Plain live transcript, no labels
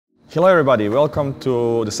Hello everybody, welcome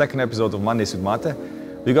to the second episode of Mondays with Mate.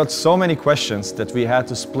 We got so many questions that we had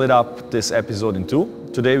to split up this episode in two.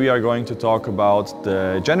 Today we are going to talk about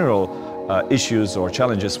the general issues or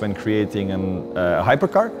challenges when creating a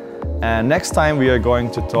hypercar. And next time we are going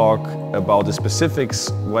to talk about the specifics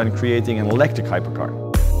when creating an electric hypercar.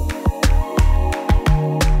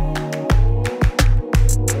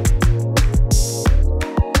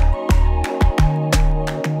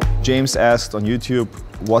 James asked on YouTube,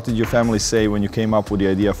 what did your family say when you came up with the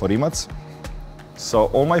idea for Rimac? So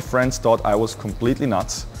all my friends thought I was completely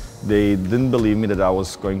nuts. They didn't believe me that I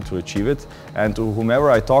was going to achieve it. And to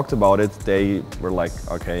whomever I talked about it, they were like,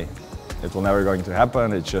 okay, it will never going to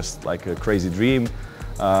happen. It's just like a crazy dream.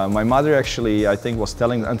 My mother actually, I think, was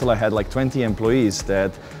telling until I had like 20 employees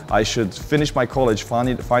that I should finish my college, find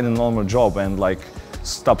a normal job and like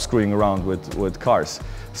stop screwing around with cars.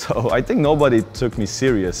 So I think nobody took me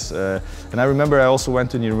serious. And I remember I also went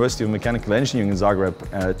to the University of Mechanical Engineering in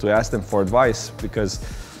Zagreb to ask them for advice because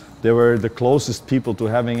they were the closest people to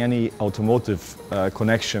having any automotive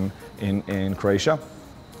connection in Croatia.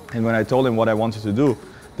 And when I told them what I wanted to do,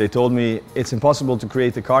 they told me it's impossible to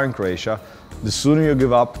create a car in Croatia. The sooner you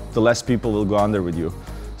give up, the less people will go under with you.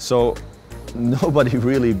 So nobody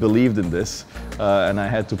really believed in this and I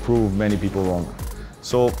had to prove many people wrong.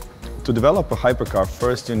 So to develop a hypercar,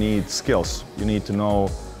 first you need skills. You need to know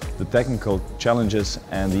the technical challenges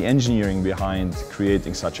and the engineering behind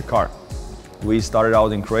creating such a car. We started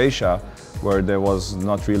out in Croatia, where there was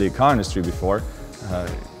not really a car industry before.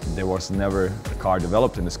 There was never a car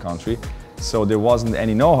developed in this country, so there wasn't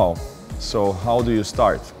any know-how. So how do you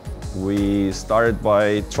start? We started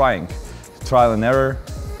by trying. Trial and error.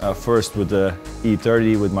 First with the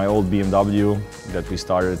E02 with my old BMW that we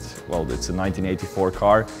started, well, it's a 1984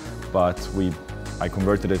 car, but I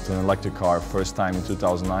converted it to an electric car first time in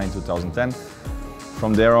 2009, 2010.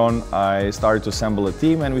 From there on, I started to assemble a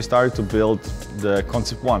team and we started to build the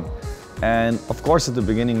Concept 1. And of course, at the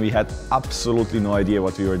beginning, we had absolutely no idea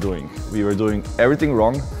what we were doing. We were doing everything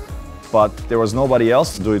wrong, but there was nobody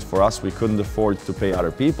else to do it for us. We couldn't afford to pay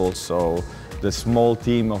other people, so the small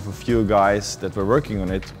team of a few guys that were working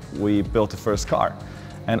on it, we built the first car.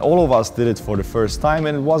 And all of us did it for the first time,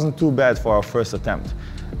 and it wasn't too bad for our first attempt.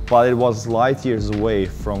 But it was light years away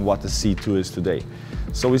from what the C2 is today.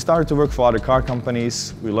 So we started to work for other car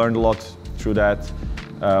companies. We learned a lot through that.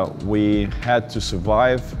 We had to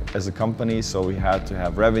survive as a company, so we had to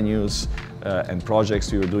have revenues and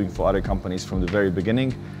projects we were doing for other companies from the very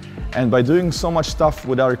beginning. And by doing so much stuff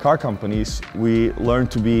with other car companies, we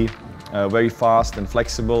learned to be very fast and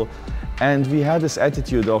flexible. And we had this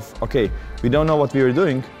attitude of, okay, we don't know what we are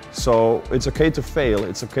doing, so it's okay to fail,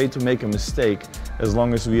 it's okay to make a mistake, as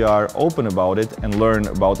long as we are open about it and learn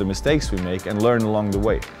about the mistakes we make and learn along the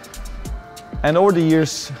way. And over the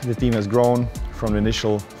years, the team has grown from the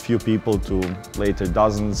initial few people to later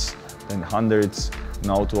dozens and hundreds,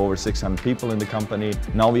 now to over 600 people in the company.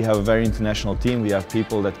 Now we have a very international team. We have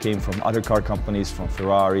people that came from other car companies, from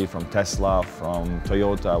Ferrari, from Tesla, from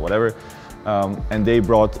Toyota, whatever. And they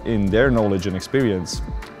brought in their knowledge and experience.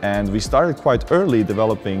 And we started quite early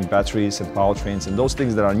developing batteries and powertrains and those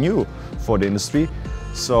things that are new for the industry.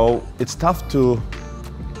 So it's tough to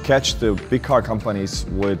catch the big car companies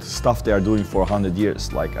with stuff they are doing for 100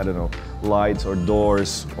 years, like, I don't know, lights or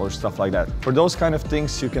doors or stuff like that. For those kind of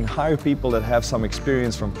things, you can hire people that have some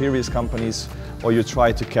experience from previous companies, or you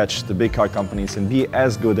try to catch the big car companies and be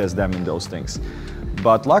as good as them in those things.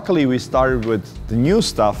 But luckily, we started with the new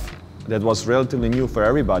stuff that was relatively new for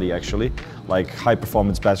everybody, actually, like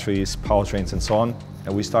high-performance batteries, powertrains, and so on.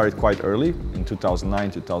 And we started quite early, in 2009,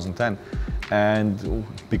 2010. And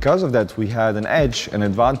because of that, we had an edge, an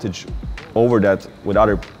advantage over that with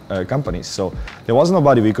other companies. So there was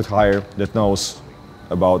nobody we could hire that knows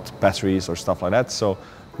about batteries or stuff like that. So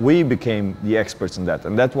we became the experts in that.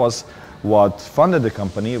 And that was what funded the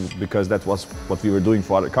company, because that was what we were doing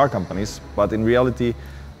for other car companies. But in reality,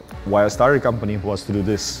 why I started a company was to do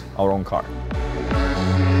this, our own car.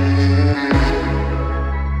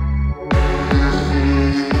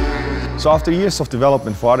 So after years of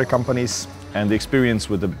development for other companies and the experience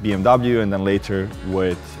with the BMW and then later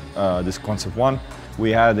with this Concept 1,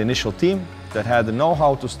 we had an initial team that had the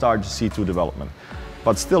know-how to start the C2 development.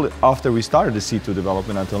 But still, after we started the C2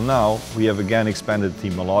 development until now, we have again expanded the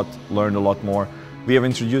team a lot, learned a lot more. We have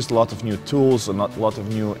introduced a lot of new tools, a lot of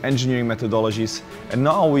new engineering methodologies, and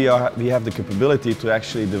now we have the capability to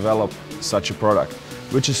actually develop such a product,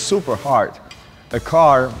 which is super hard. A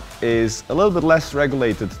car is a little bit less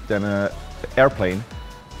regulated than an airplane,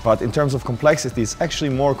 but in terms of complexity, it's actually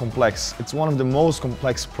more complex. It's one of the most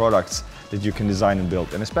complex products that you can design and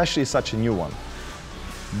build, and especially such a new one.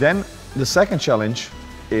 Then the second challenge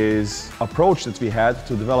is approach that we had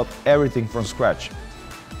to develop everything from scratch.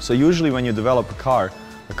 So usually when you develop a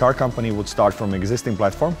car company would start from an existing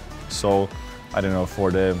platform. So I don't know,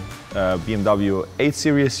 for the BMW 8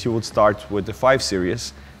 Series, you would start with the 5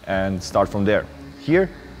 Series and start from there. Here,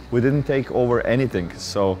 we didn't take over anything.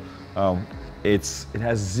 So it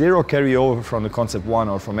has zero carryover from the Concept 1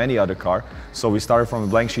 or from any other car. So we started from a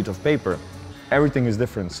blank sheet of paper. Everything is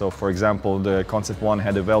different. So for example, the Concept 1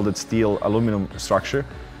 had a welded steel aluminum structure.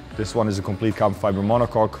 This one is a complete carbon fiber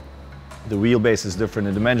monocoque. The wheelbase is different,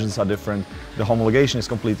 the dimensions are different, the homologation is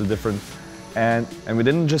completely different. And we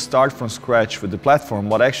didn't just start from scratch with the platform,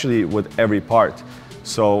 but actually with every part.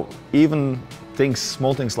 So even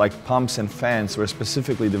small things like pumps and fans were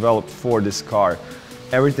specifically developed for this car.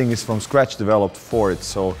 Everything is from scratch developed for it.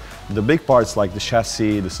 So the big parts like the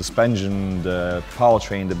chassis, the suspension, the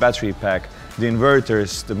powertrain, the battery pack, the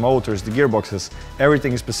inverters, the motors, the gearboxes,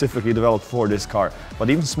 everything is specifically developed for this car. But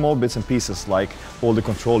even small bits and pieces like all the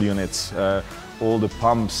control units, all the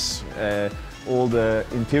pumps, all the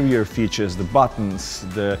interior features, the buttons,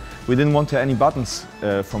 we didn't want any buttons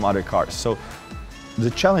from other cars. So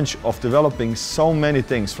the challenge of developing so many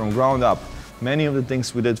things from ground up, many of the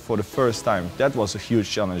things we did for the first time, that was a huge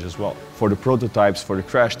challenge as well. For the prototypes, for the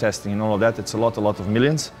crash testing and all of that, it's a lot of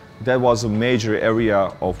millions. That was a major area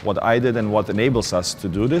of what I did and what enables us to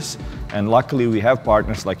do this. And luckily we have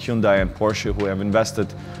partners like Hyundai and Porsche who have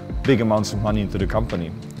invested big amounts of money into the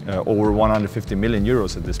company, over 150 million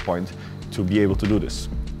euros at this point, to be able to do this.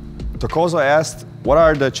 Tokozo asked, what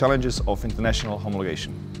are the challenges of international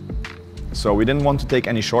homologation? So we didn't want to take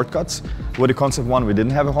any shortcuts. With the Concept 1 we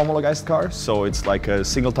didn't have a homologized car, so it's like a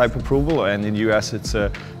single type approval, and in the US it's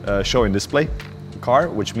a show and display car,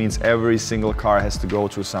 which means every single car has to go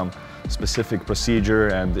through some specific procedure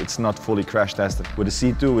and it's not fully crash tested. With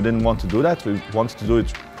the C2 we didn't want to do that, we wanted to do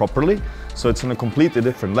it properly, so it's on a completely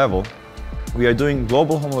different level. We are doing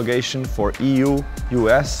global homologation for EU,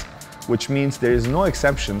 US, which means there is no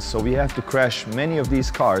exceptions, so we have to crash many of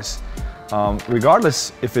these cars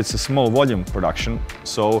regardless if it's a small volume production.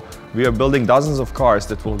 So we are building dozens of cars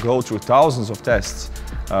that will go through thousands of tests,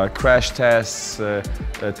 crash tests,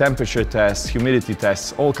 temperature tests, humidity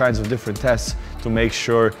tests, all kinds of different tests to make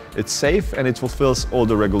sure it's safe and it fulfills all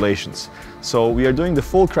the regulations. So we are doing the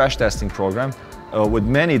full crash testing program with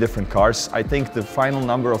many different cars. I think the final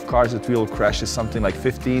number of cars that we will crash is something like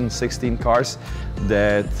 15, 16 cars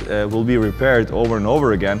that will be repaired over and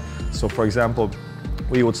over again. So for example,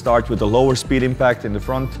 we would start with a lower speed impact in the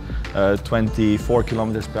front, 24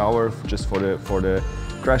 kilometers per hour just for the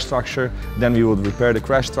crash structure. Then we would repair the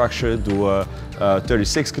crash structure, do a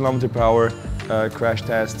 36 kilometer per hour crash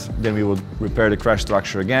test. Then we would repair the crash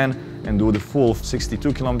structure again and do the full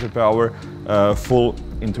 62 kilometer per hour, full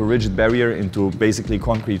into rigid barrier, into basically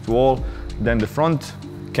concrete wall. Then the front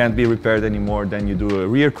can't be repaired anymore. Then you do a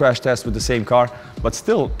rear crash test with the same car, but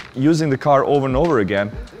still using the car over and over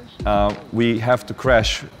again. We have to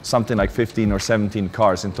crash something like 15 or 17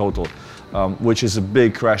 cars in total, which is a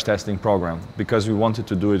big crash testing program because we wanted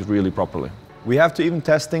to do it really properly. We have to even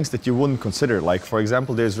test things that you wouldn't consider, like for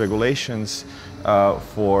example there's regulations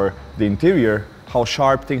for the interior, how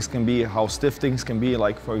sharp things can be, how stiff things can be.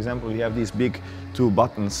 Like for example we have these big two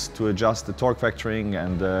buttons to adjust the torque vectoring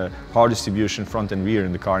and the power distribution front and rear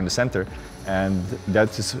in the car in the center, and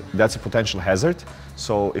that's a potential hazard.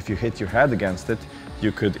 So if you hit your head against it,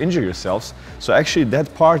 you could injure yourselves. So actually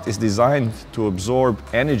that part is designed to absorb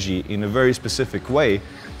energy in a very specific way.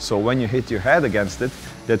 So when you hit your head against it,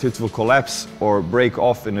 that it will collapse or break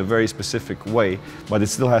off in a very specific way, but it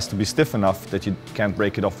still has to be stiff enough that you can't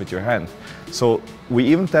break it off with your hand. So we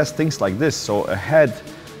even test things like this. So a head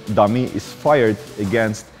dummy is fired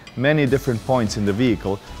against many different points in the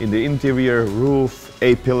vehicle, in the interior, roof,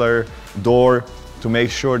 A-pillar, door, to make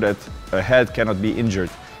sure that a head cannot be injured.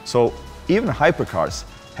 So even hypercars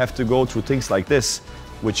have to go through things like this,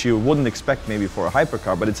 which you wouldn't expect maybe for a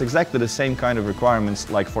hypercar, but it's exactly the same kind of requirements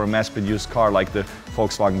like for a mass-produced car like the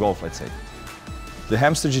Volkswagen Golf, let's say. The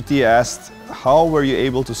Hamster GT asked, how were you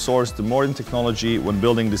able to source the modern technology when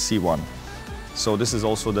building the C1? So this is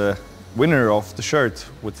also the winner of the shirt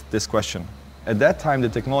with this question. At that time the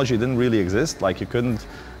technology didn't really exist, like you couldn't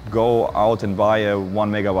go out and buy a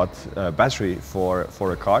 1 megawatt battery for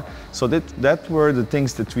a car. So that were the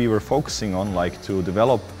things that we were focusing on, like to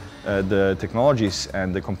develop the technologies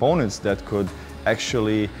and the components that could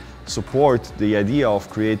actually support the idea of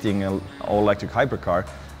creating an all-electric hypercar.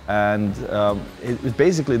 And it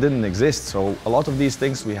basically didn't exist. So a lot of these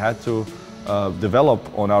things we had to develop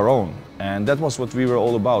on our own. And that was what we were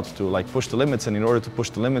all about, to like push the limits. And in order to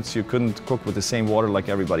push the limits, you couldn't cook with the same water like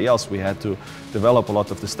everybody else. We had to develop a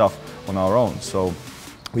lot of the stuff on our own. So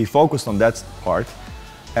we focused on that part.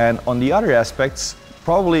 And on the other aspects,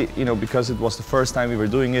 probably, you know, because it was the first time we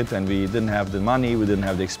were doing it and we didn't have the money, we didn't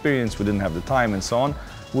have the experience, we didn't have the time and so on,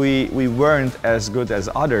 we weren't as good as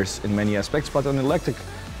others in many aspects. But on the electric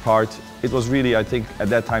part, it was really, I think, at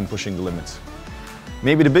that time pushing the limits.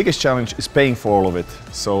 Maybe the biggest challenge is paying for all of it.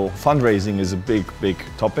 So fundraising is a big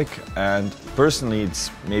topic, and personally it's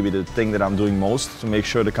maybe the thing that I'm doing most to make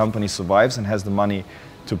sure the company survives and has the money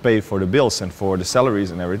to pay for the bills and for the salaries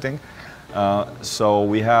and everything. So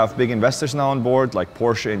we have big investors now on board, like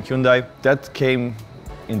Porsche and Hyundai. That came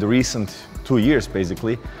in the recent 2 years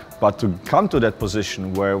basically. But to come to that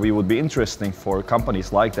position where we would be interesting for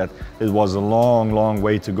companies like that, it was a long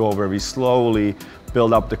way to go, where we slowly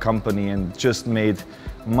built up the company and just made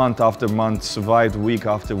month after month, survived week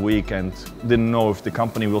after week, and didn't know if the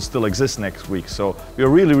company will still exist next week. So we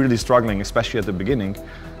were really struggling, especially at the beginning.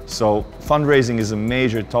 So fundraising is a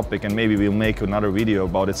major topic, and maybe we'll make another video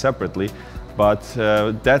about it separately. But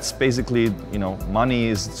that's basically, you know, money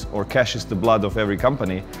is, or cash is the blood of every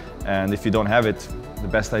company. And if you don't have it, the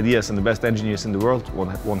best ideas and the best engineers in the world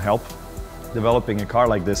won't help. Developing a car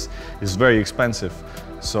like this is very expensive.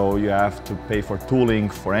 So you have to pay for tooling,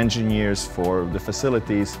 for engineers, for the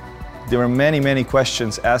facilities. There were many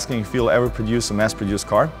questions asking if you'll ever produce a mass-produced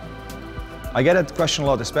car. I get that question a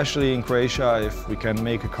lot, especially in Croatia, if we can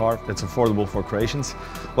make a car that's affordable for Croatians.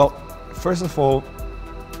 Well, first of all,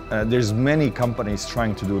 there's many companies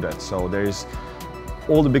trying to do that. So there's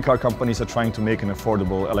all the big car companies are trying to make an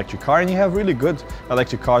affordable electric car, and you have really good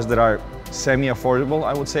electric cars that are semi-affordable,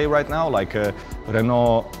 I would say right now, like a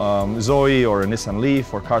Renault Zoe or a Nissan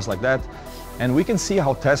Leaf or cars like that. And we can see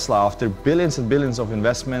how Tesla, after billions and billions of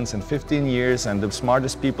investments in 15 years and the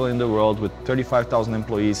smartest people in the world with 35,000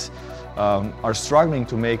 employees, are struggling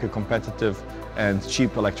to make a competitive and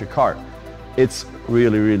cheap electric car. It's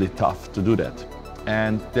really tough to do that.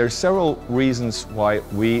 And there are several reasons why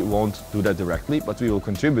we won't do that directly, but we will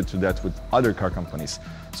contribute to that with other car companies.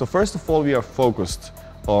 So first of all, we are focused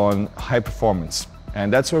on high performance,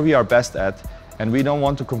 and that's where we are best at. And we don't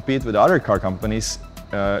want to compete with other car companies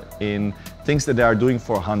in things that they are doing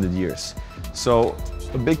for 100 years. So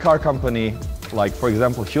a big car company, like for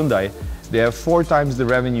example Hyundai, they have 4 times the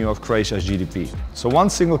revenue of Croatia's GDP. So one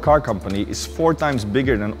single car company is 4 times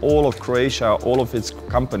bigger than all of Croatia, all of its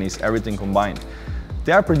companies, everything combined.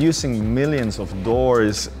 They are producing millions of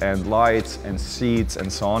doors and lights and seats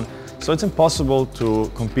and so on. So it's impossible to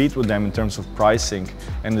compete with them in terms of pricing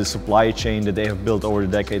and the supply chain that they have built over the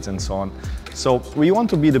decades and so on. So we want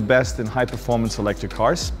to be the best in high performance electric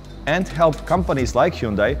cars and help companies like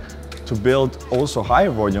Hyundai to build also high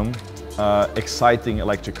volume, exciting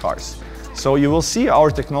electric cars. So you will see our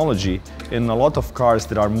technology in a lot of cars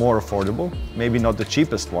that are more affordable, maybe not the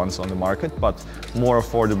cheapest ones on the market, but more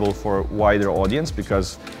affordable for a wider audience,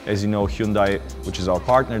 because as you know, Hyundai, which is our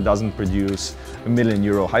partner, doesn't produce €1 million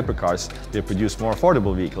hypercars. They produce more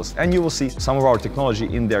affordable vehicles, and you will see some of our technology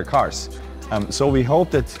in their cars. So we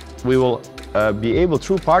hope that we will be able,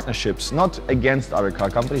 through partnerships, not against other car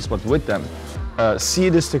companies, but with them, see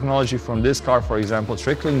this technology from this car, for example,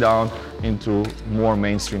 trickling down into more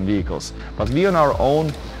mainstream vehicles. But we on our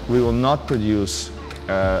own, we will not produce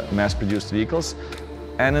mass-produced vehicles.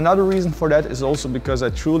 And another reason for that is also because I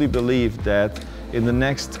truly believe that in the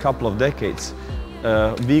next couple of decades,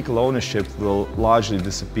 vehicle ownership will largely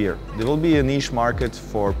disappear. There will be a niche market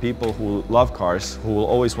for people who love cars, who will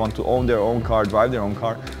always want to own their own car, drive their own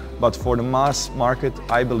car. But for the mass market,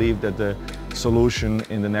 I believe that the solution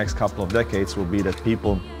in the next couple of decades will be that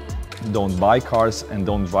people don't buy cars and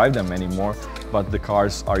don't drive them anymore, but the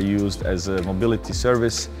cars are used as a mobility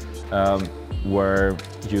service where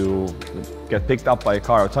you get picked up by a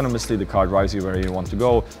car autonomously, the car drives you where you want to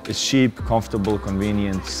go. It's cheap, comfortable,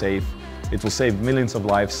 convenient, safe. It will save millions of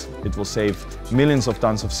lives, it will save millions of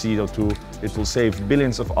tons of CO2, it will save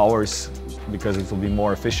billions of hours because it will be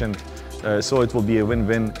more efficient. So it will be a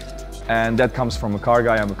win-win. And that comes from a car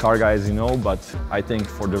guy. I'm a car guy, as you know, but I think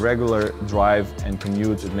for the regular drive and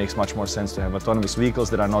commute, it makes much more sense to have autonomous vehicles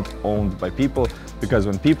that are not owned by people, because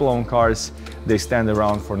when people own cars, they stand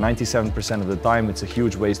around for 97% of the time. It's a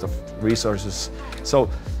huge waste of resources. So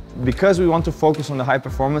because we want to focus on the high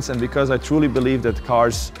performance, and because I truly believe that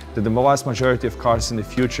the vast majority of cars in the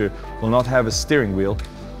future will not have a steering wheel,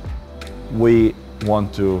 we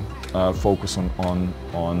want to focus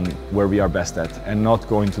on where we are best at and not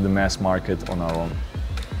going to the mass market on our own.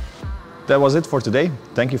 That was it for today.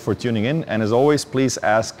 Thank you for tuning in. And as always, please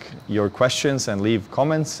ask your questions and leave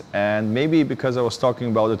comments. And maybe because I was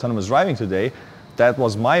talking about autonomous driving today, that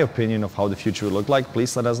was my opinion of how the future will look like.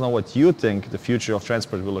 Please let us know what you think the future of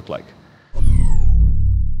transport will look like.